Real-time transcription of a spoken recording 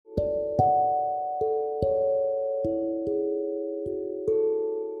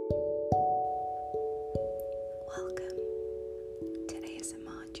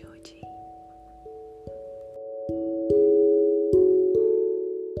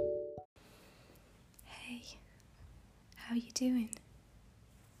how you doing?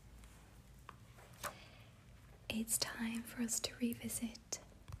 It's time for us to revisit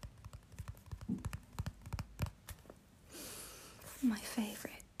my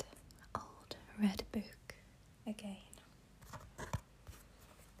favourite old red book again.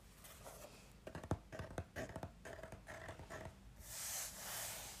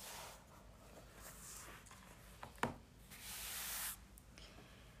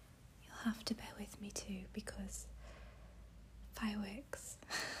 You'll have to bear with me too, because fireworks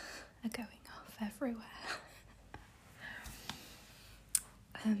are going off everywhere.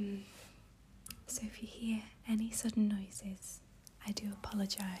 So if you hear any sudden noises, I do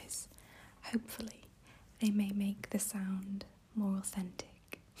apologise. Hopefully they may make the sound more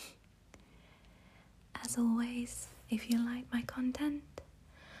authentic. As always, if you like my content,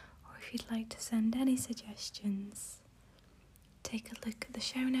 or if you'd like to send any suggestions, take a look at the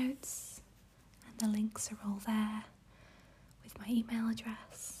show notes, and the links are all there, with my email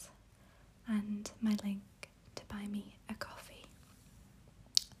address and my link to buy me a coffee.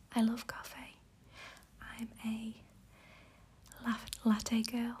 I love coffee. I'm a latte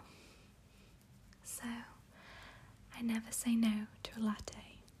girl, so I never say no to a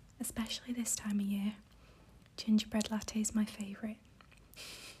latte, especially this time of year. Gingerbread latte is my favourite.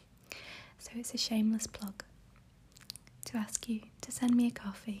 So it's a shameless plug to ask you to send me a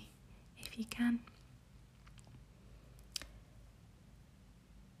coffee if you can.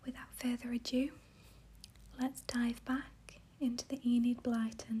 Without further ado, let's dive back into the Enid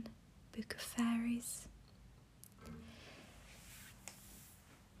Blyton Book of Fairies.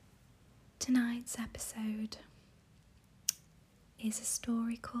 Tonight's episode is a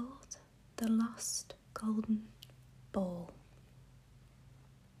story called The Lost Golden Ball.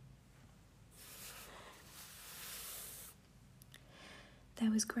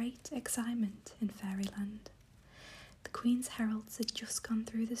 There was great excitement in Fairyland. The Queen's heralds had just gone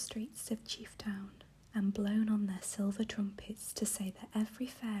through the streets of Chieftown and blown on their silver trumpets to say that every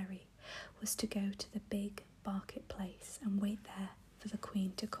fairy was to go to the big marketplace and wait there for the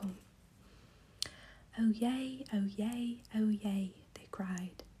Queen to come. "Oh yay, oh yay, oh yay," they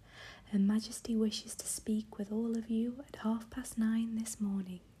cried. "Her Majesty wishes to speak with all of you at 9:30 this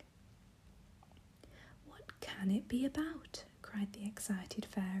morning." "What can it be about?" cried the excited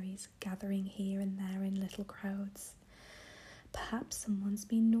fairies, gathering here and there in little crowds. "Perhaps someone's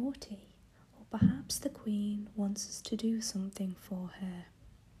been naughty, or perhaps the Queen wants us to do something for her."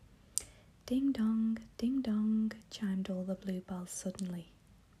 Ding dong, chimed all the bluebells suddenly.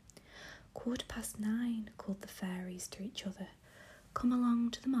 9:15, called the fairies to each other. "Come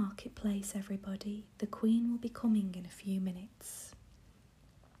along to the marketplace, everybody. The Queen will be coming in a few minutes."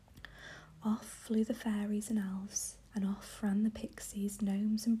 Off flew the fairies and elves, and off ran the pixies,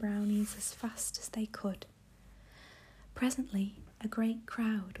 gnomes and brownies as fast as they could. Presently, a great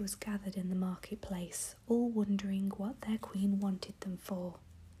crowd was gathered in the marketplace, all wondering what their Queen wanted them for.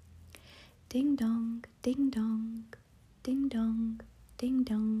 Ding dong, ding dong, ding dong, ding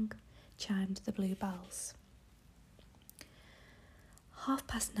dong, chimed the bluebells.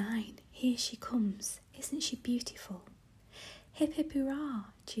 9:30, here she comes. Isn't she beautiful? Hip hip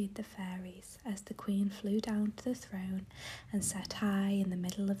hurrah, cheered the fairies as the Queen flew down to the throne and sat high in the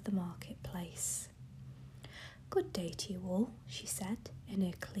middle of the marketplace. "Good day to you all," she said in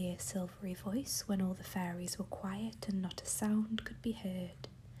her clear silvery voice when all the fairies were quiet and not a sound could be heard.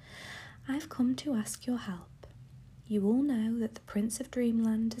 "I've come to ask your help. You all know that the Prince of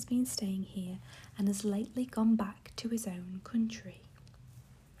Dreamland has been staying here and has lately gone back to his own country."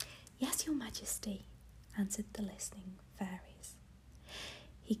 "Yes, your Majesty," answered the listening fairies.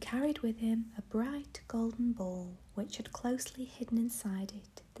 "He carried with him a bright golden ball which had closely hidden inside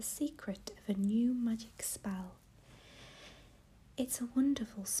it the secret of a new magic spell. It's a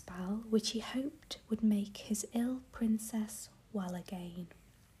wonderful spell which he hoped would make his ill princess well again.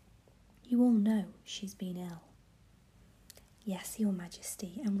 You all know she's been ill." "Yes, your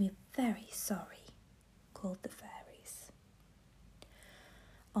Majesty, and we're very sorry," called the fairies.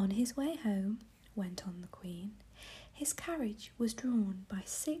 "On his way home," went on the Queen, "his carriage was drawn by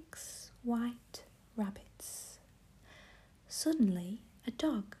 6 white rabbits. Suddenly a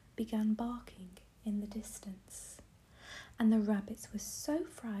dog began barking in the distance, and the rabbits were so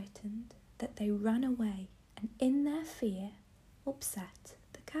frightened that they ran away and in their fear upset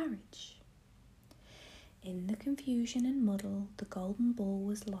the carriage. In the confusion and muddle, the golden ball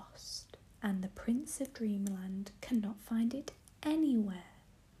was lost, and the Prince of Dreamland cannot find it anywhere.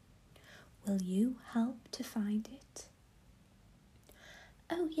 Will you help to find it?"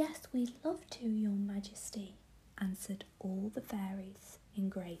 "Oh yes, we'd love to, your Majesty," answered all the fairies in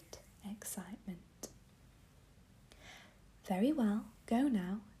great excitement. Very well, go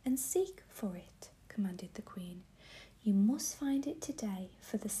now and seek for it, commanded the Queen. You must find it today,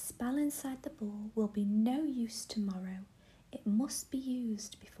 for the spell inside the ball will be no use tomorrow. It must be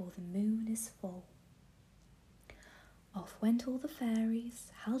used before the moon is full. Off went all the fairies,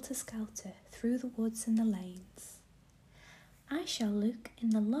 helter-skelter, through the woods and the lanes. I shall look in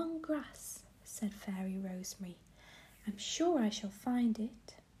the long grass, said Fairy Rosemary. I'm sure I shall find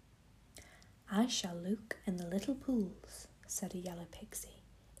it. I shall look in the little pools, said a yellow pixie.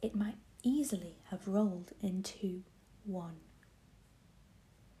 It might easily have rolled into one.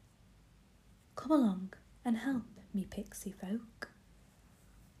 Come along and help me, pixie folk.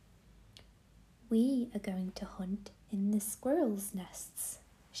 We are going to hunt in the squirrels' nests,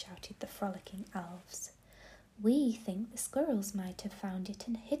 shouted the frolicking elves. We think the squirrels might have found it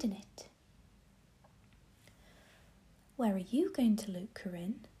and hidden it. Where are you going to look,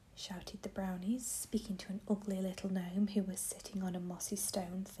 Corinne? Shouted the brownies, speaking to an ugly little gnome who was sitting on a mossy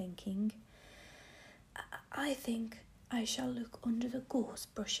stone thinking. I think I shall look under the gorse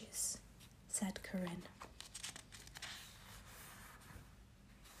bushes, said Corinne.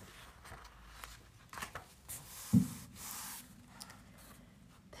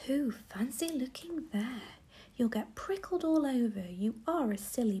 Pooh, fancy looking there. You'll get prickled all over. You are a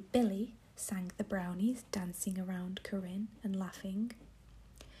silly Billy, sang the brownies, dancing around Corinne and laughing.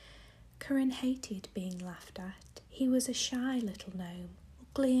 Corinne hated being laughed at. He was a shy little gnome,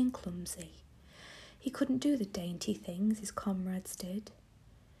 ugly and clumsy. He couldn't do the dainty things his comrades did.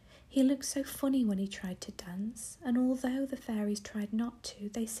 He looked so funny when he tried to dance, and although the fairies tried not to,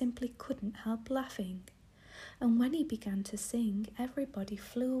 they simply couldn't help laughing. And when he began to sing, everybody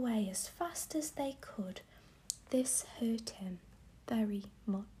flew away as fast as they could. This hurt him very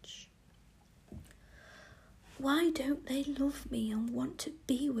much. Why don't they love me and want to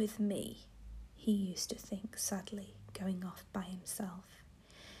be with me? He used to think sadly, going off by himself.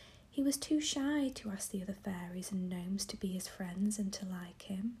 He was too shy to ask the other fairies and gnomes to be his friends and to like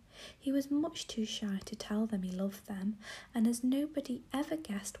him. He was much too shy to tell them he loved them, and as nobody ever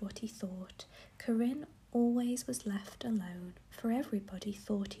guessed what he thought, Corinne always was left alone, for everybody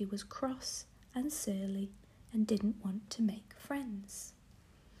thought he was cross and surly and didn't want to make friends.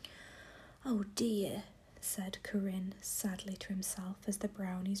 Oh dear, said Corinne sadly to himself as the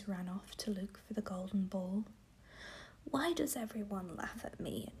brownies ran off to look for the golden ball. Why does everyone laugh at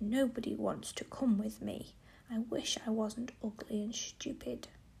me and nobody wants to come with me? I wish I wasn't ugly and stupid.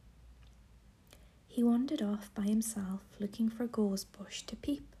 He wandered off by himself looking for a gorse bush to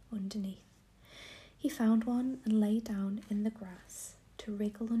peep underneath. He found one and lay down in the grass to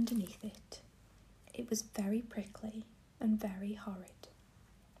wriggle underneath it. It was very prickly and very horrid.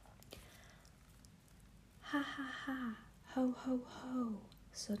 Ha ha ha, ho ho ho,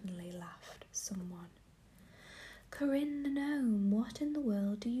 suddenly laughed someone. Corinne the gnome, what in the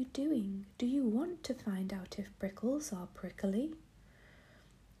world are you doing? Do you want to find out if prickles are prickly?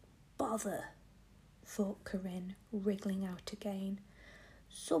 Bother, thought Corinne, wriggling out again.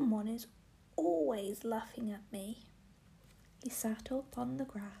 Someone is always laughing at me. He sat up on the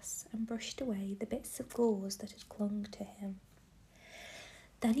grass and brushed away the bits of gauze that had clung to him.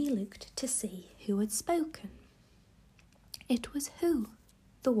 Then he looked to see who had spoken. It was Who,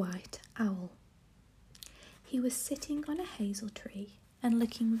 the white owl. He was sitting on a hazel tree and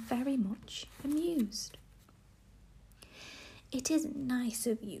looking very much amused. It isn't nice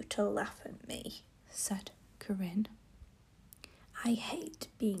of you to laugh at me, said Corinne. I hate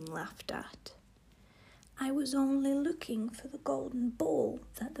being laughed at. I was only looking for the golden ball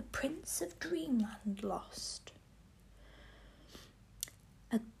that the Prince of Dreamland lost.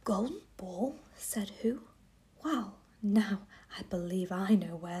 A golden ball, said Who. Well, now I believe I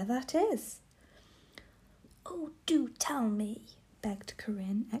know where that is. Oh, do tell me, begged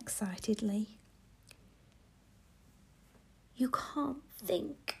Corinne excitedly. You can't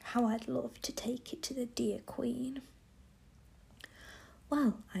think how I'd love to take it to the dear Queen.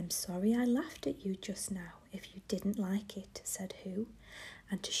 Well, I'm sorry I laughed at you just now if you didn't like it, said Who,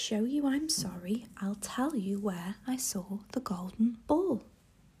 and to show you I'm sorry, I'll tell you where I saw the golden ball.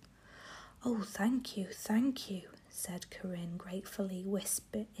 Oh, thank you, said Corinne gratefully.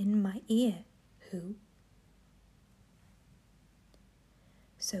 Whisper in my ear, Who.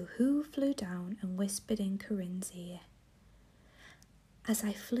 So Who flew down and whispered in Corinne's ear. As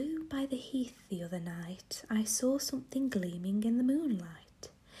I flew by the heath the other night, I saw something gleaming in the moonlight.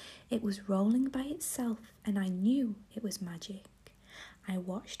 It was rolling by itself, and I knew it was magic. I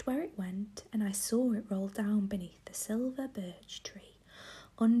watched where it went, and I saw it roll down beneath the silver birch tree,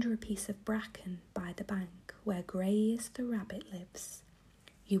 under a piece of bracken by the bank, where Grace the rabbit lives.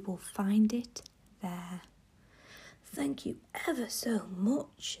 You will find it there. Thank you ever so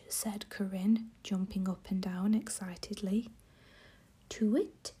much, said Corinne, jumping up and down excitedly. To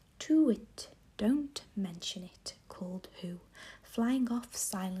it, don't mention it, called Who, flying off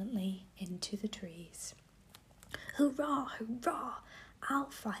silently into the trees. Hurrah, hurrah, I'll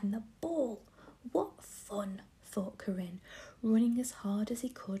find the ball. What fun, thought Corinne, running as hard as he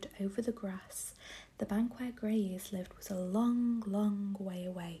could over the grass. The bank where Grays lived was a long, long way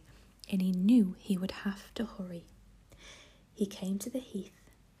away, and he knew he would have to hurry. He came to the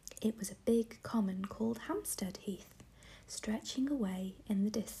heath. It was a big common called Hampstead Heath, stretching away in the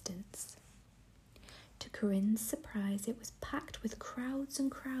distance. To Corinne's surprise, it was packed with crowds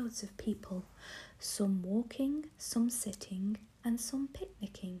and crowds of people, some walking, some sitting, and some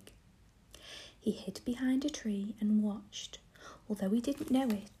picnicking. He hid behind a tree and watched. Although he didn't know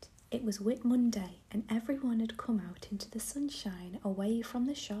it, it was Whit Monday, and everyone had come out into the sunshine, away from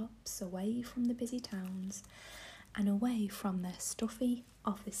the shops, away from the busy towns, and away from their stuffy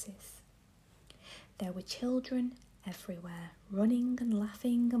offices. There were children everywhere, running and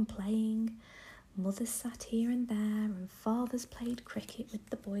laughing and playing. Mothers sat here and there, and fathers played cricket with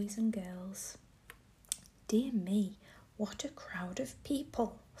the boys and girls. Dear me, what a crowd of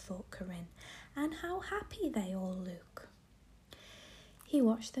people, thought Corinne, and how happy they all look. He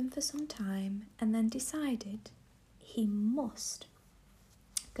watched them for some time and then decided he must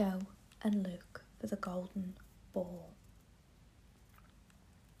go and look for the golden ball.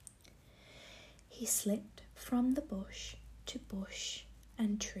 He slipped from the bush to bush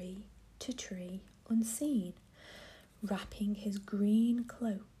and tree to tree unseen, wrapping his green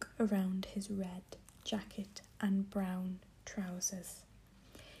cloak around his red jacket and brown trousers.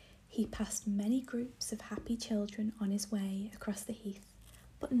 He passed many groups of happy children on his way across the heath,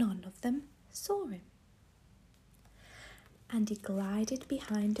 but none of them saw him. And he glided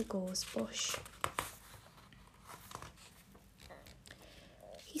behind a gorse bush.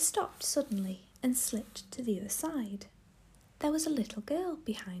 He stopped suddenly and slipped to the other side. There was a little girl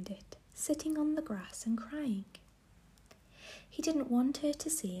behind it, sitting on the grass and crying. He didn't want her to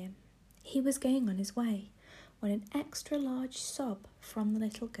see him. He was going on his way when an extra large sob from the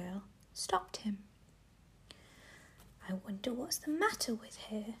little girl stopped him. I wonder what's the matter with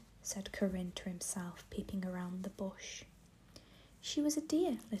her, said Corinne to himself, peeping around the bush. She was a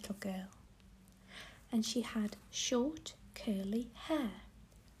dear little girl, and she had short, curly hair,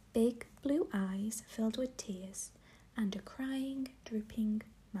 big blue eyes filled with tears, and a crying, drooping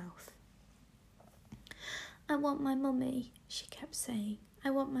mouth. I want my mummy, she kept saying. I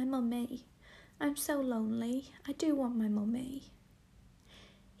want my mummy. I'm so lonely. I do want my mummy.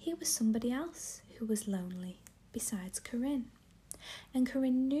 He was somebody else who was lonely, besides Corinne. And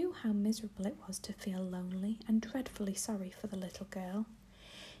Corinne knew how miserable it was to feel lonely and dreadfully sorry for the little girl.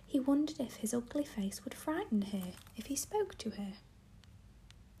 He wondered if his ugly face would frighten her if he spoke to her.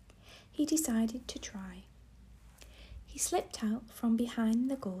 He decided to try. He slipped out from behind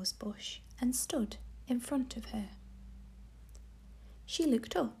the gorse bush and stood in front of her. She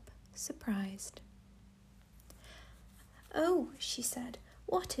looked up, surprised. Oh, she said,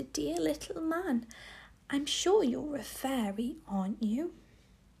 what a dear little man. I'm sure you're a fairy, aren't you?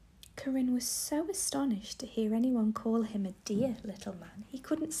 Corinne was so astonished to hear anyone call him a dear little man, he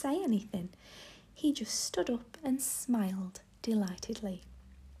couldn't say anything. He just stood up and smiled delightedly.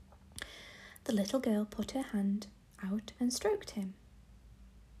 The little girl put her hand out and stroked him.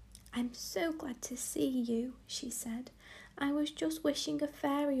 I'm so glad to see you, she said. I was just wishing a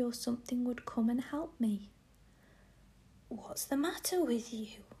fairy or something would come and help me. What's the matter with you?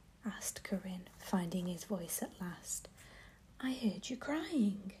 Asked Corinne, finding his voice at last. I heard you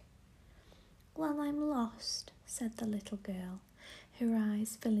crying. Well, I'm lost, said the little girl, her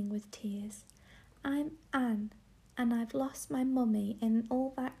eyes filling with tears. I'm Anne, and I've lost my mummy in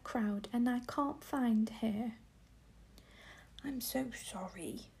all that crowd, and I can't find her. I'm so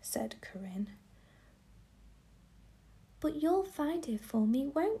sorry, said Corinne. But you'll find her for me,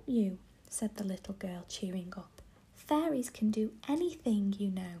 won't you? Said the little girl, cheering up. Fairies can do anything,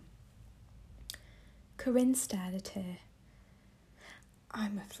 you know. Corinne stared at her.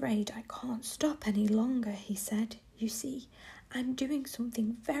 I'm afraid I can't stop any longer, he said. You see, I'm doing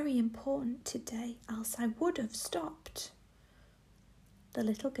something very important today, else I would have stopped. The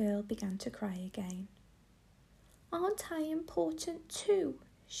little girl began to cry again. Aren't I important too?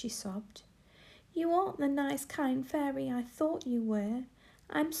 She sobbed. You aren't the nice, kind fairy I thought you were.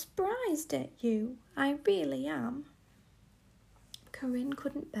 I'm surprised at you. I really am. Corinne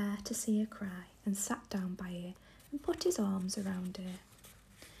couldn't bear to see her cry and sat down by her and put his arms around her.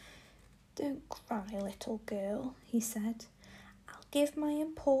 Don't cry, little girl, he said. I'll give my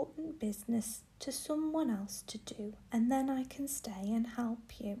important business to someone else to do, and then I can stay and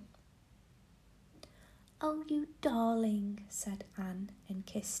help you." "Oh, you darling," said Anne and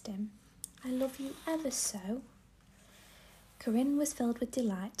kissed him. "I love you ever so." Corinne was filled with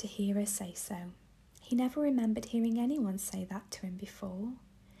delight to hear her say so. He never remembered hearing anyone say that to him before.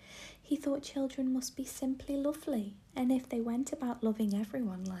 He thought children must be simply lovely, and if they went about loving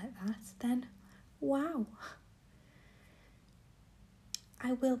everyone like that, then wow.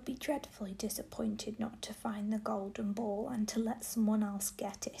 "I will be dreadfully disappointed not to find the golden ball and to let someone else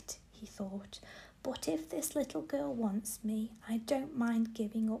get it," he thought. "But if this little girl wants me, I don't mind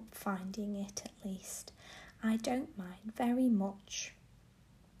giving up finding it at least. I don't mind very much."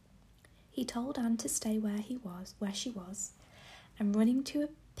 He told Anne to stay where she was, and running to a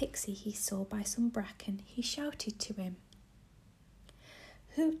pixie he saw by some bracken, he shouted to him,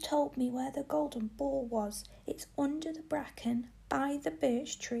 "Who told me where the golden ball was? It's under the bracken, by the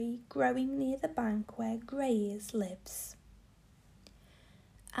birch tree, growing near the bank where Greyes lives."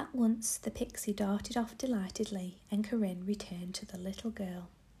 At once the pixie darted off delightedly, and Corinne returned to the little girl.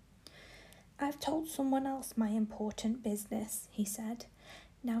 "I've told someone else my important business," he said.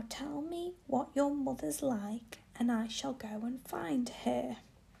 "Now tell me what your mother's like, and I shall go and find her."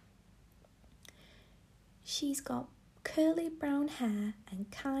 "She's got curly brown hair and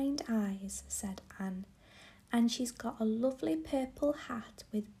kind eyes," said Anne, "and she's got a lovely purple hat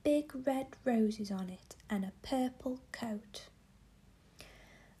with big red roses on it and a purple coat."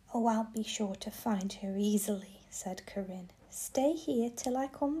 "Oh, I'll be sure to find her easily," said Corinne. "Stay here till I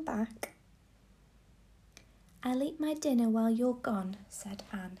come back." "I'll eat my dinner while you're gone," said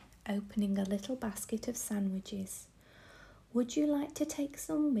Anne, opening a little basket of sandwiches. "Would you like to take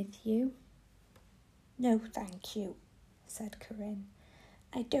some with you?" "No, thank you," said Corinne.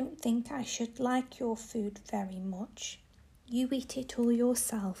 "I don't think I should like your food very much. You eat it all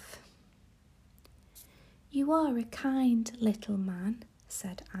yourself." "You are a kind little man,"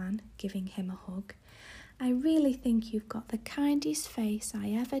 said Anne, giving him a hug. "I really think you've got the kindest face I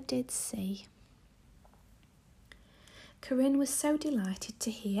ever did see." Corinne was so delighted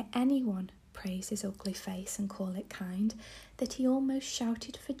to hear anyone praise his ugly face and call it kind that he almost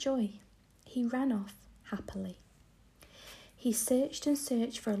shouted for joy. He ran off happily. He searched and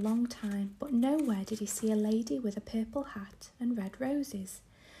searched for a long time, but nowhere did he see a lady with a purple hat and red roses.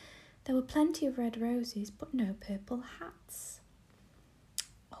 There were plenty of red roses, but no purple hats.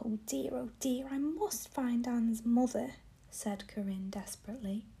 Oh dear, I must find Anne's mother," said Corinne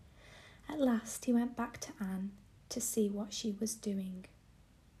desperately. At last he went back to Anne to see what she was doing.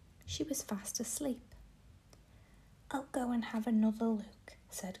 She was fast asleep. "I'll go and have another look,"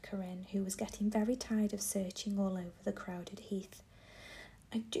 said Corinne, who was getting very tired of searching all over the crowded heath.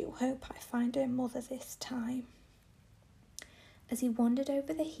 "I do hope I find her mother this time." As he wandered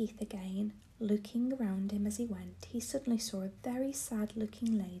over the heath again, looking around him as he went, he suddenly saw a very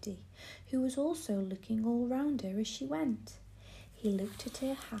sad-looking lady, who was also looking all round her as she went. He looked at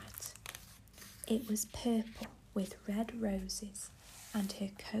her hat. It was purple with red roses, and her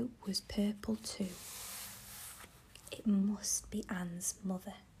coat was purple too. It must be Anne's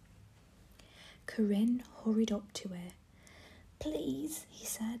mother. Corinne hurried up to her. "Please," he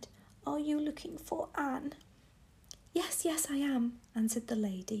said, "are you looking for Anne?" Yes, I am," answered the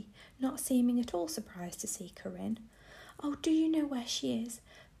lady, not seeming at all surprised to see Corinne. "Oh, do you know where she is?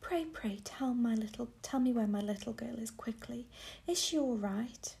 Pray, tell me where my little girl is quickly. Is she all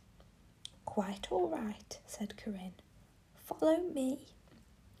right?" "Quite all right," said Corinne. "Follow me."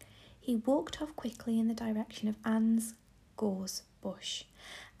 He walked off quickly in the direction of Anne's gorse bush,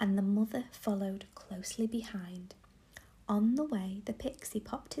 and the mother followed closely behind. On the way, the pixie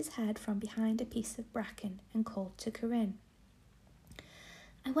popped his head from behind a piece of bracken and called to Corinne.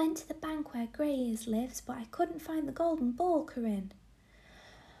 "I went to the bank where Greyes lives, but I couldn't find the golden ball, Corinne."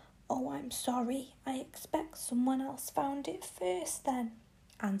 "Oh, I'm sorry. I expect someone else found it first then,"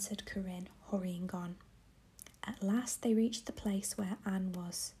 answered Corinne, hurrying on. At last they reached the place where Anne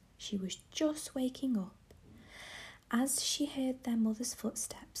was. She was just waking up. As she heard their mother's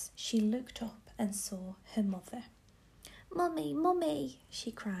footsteps, she looked up and saw her mother. Mummy,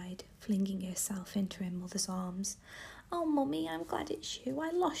 she cried, flinging herself into her mother's arms. "Oh, Mummy, I'm glad it's you. I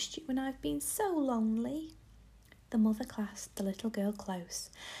lost you and I've been so lonely." The mother clasped the little girl close,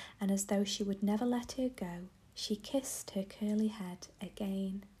 and as though she would never let her go, she kissed her curly head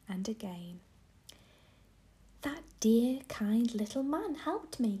again and again. "That dear, kind little man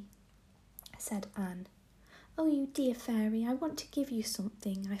helped me," said Anne. "Oh, you dear fairy, I want to give you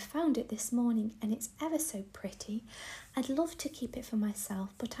something. I found it this morning and it's ever so pretty. I'd love to keep it for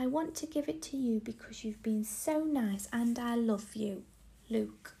myself, but I want to give it to you because you've been so nice and I love you."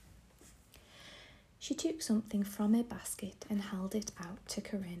 Look. She took something from her basket and held it out to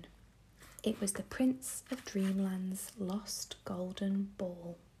Corinne. It was the Prince of Dreamland's lost golden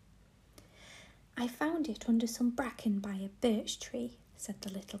ball. I found it under some bracken by a birch tree, said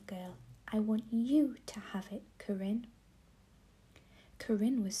the little girl. I want you to have it, Corinne.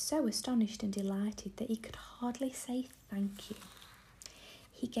 Corinne was so astonished and delighted that he could hardly say thank you.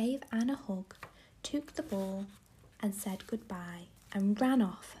 He gave Anne a hug, took the ball and said goodbye and ran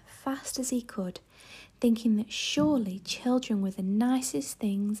off fast as he could, thinking that surely children were the nicest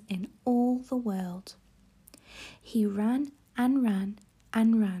things in all the world. He ran and ran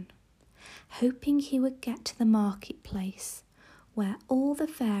and ran, hoping he would get to the marketplace where all the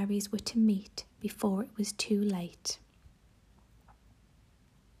fairies were to meet before it was too late.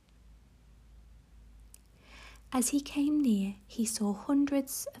 As he came near, he saw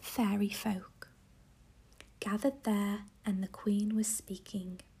hundreds of fairy folk gathered there, and the Queen was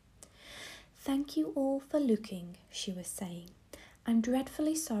speaking. Thank you all for looking, she was saying. I'm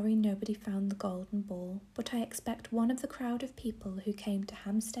dreadfully sorry nobody found the golden ball, but I expect one of the crowd of people who came to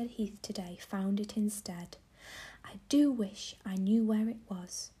Hampstead Heath today found it instead. I do wish I knew where it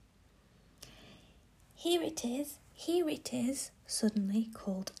was. Here it is, suddenly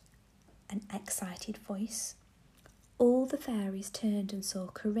called an excited voice. All the fairies turned and saw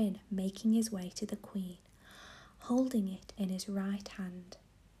Corinne making his way to the Queen, holding it in his right hand.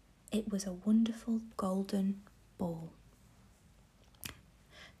 It was a wonderful golden ball.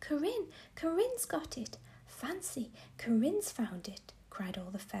 Corinne's got it. Fancy, Corinne's found it, cried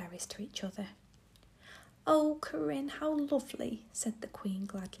all the fairies to each other. Oh, Corinne, how lovely, said the Queen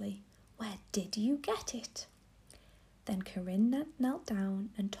gladly. Where did you get it? Then Corinne knelt down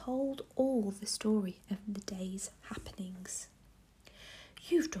and told all the story of the day's happenings.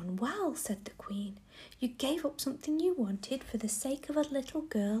 You've done well, said the Queen. You gave up something you wanted for the sake of a little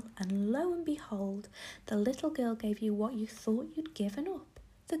girl, and lo and behold, the little girl gave you what you thought you'd given up,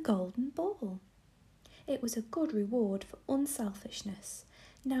 the golden ball. It was a good reward for unselfishness.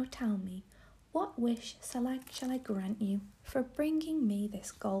 Now tell me, what wish shall I grant you for bringing me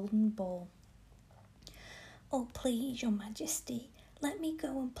this golden ball? Oh, please, your Majesty, let me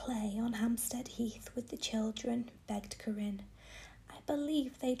go and play on Hampstead Heath with the children, begged Corinne. I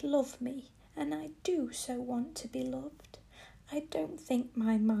believe they'd love me, and I do so want to be loved. I don't think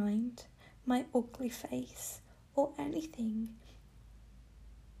my mind, my ugly face, or anything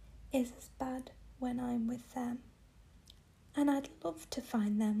is as bad when I'm with them. And I'd love to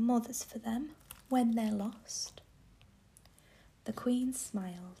find their mothers for them when they're lost. The Queen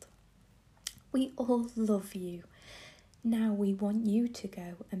smiled. We all love you. Now we want you to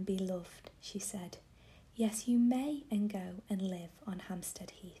go and be loved, she said. Yes, you may and go and live on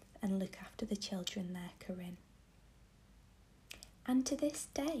Hampstead Heath and look after the children there, Corinne. And to this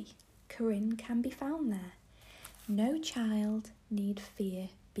day, Corinne can be found there. No child need fear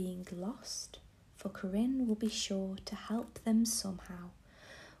being lost, for Corinne will be sure to help them somehow,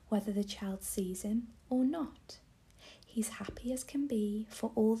 whether the child sees him or not. He's happy as can be,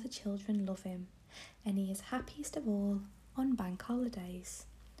 for all the children love him, and he is happiest of all on bank holidays,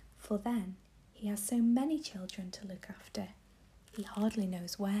 for then he has so many children to look after, he hardly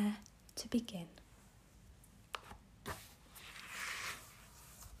knows where to begin.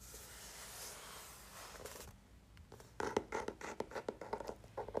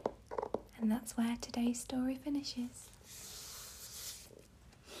 And that's where today's story finishes.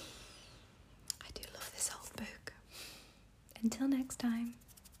 I do love this old book. Until next time,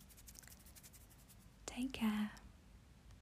 take care.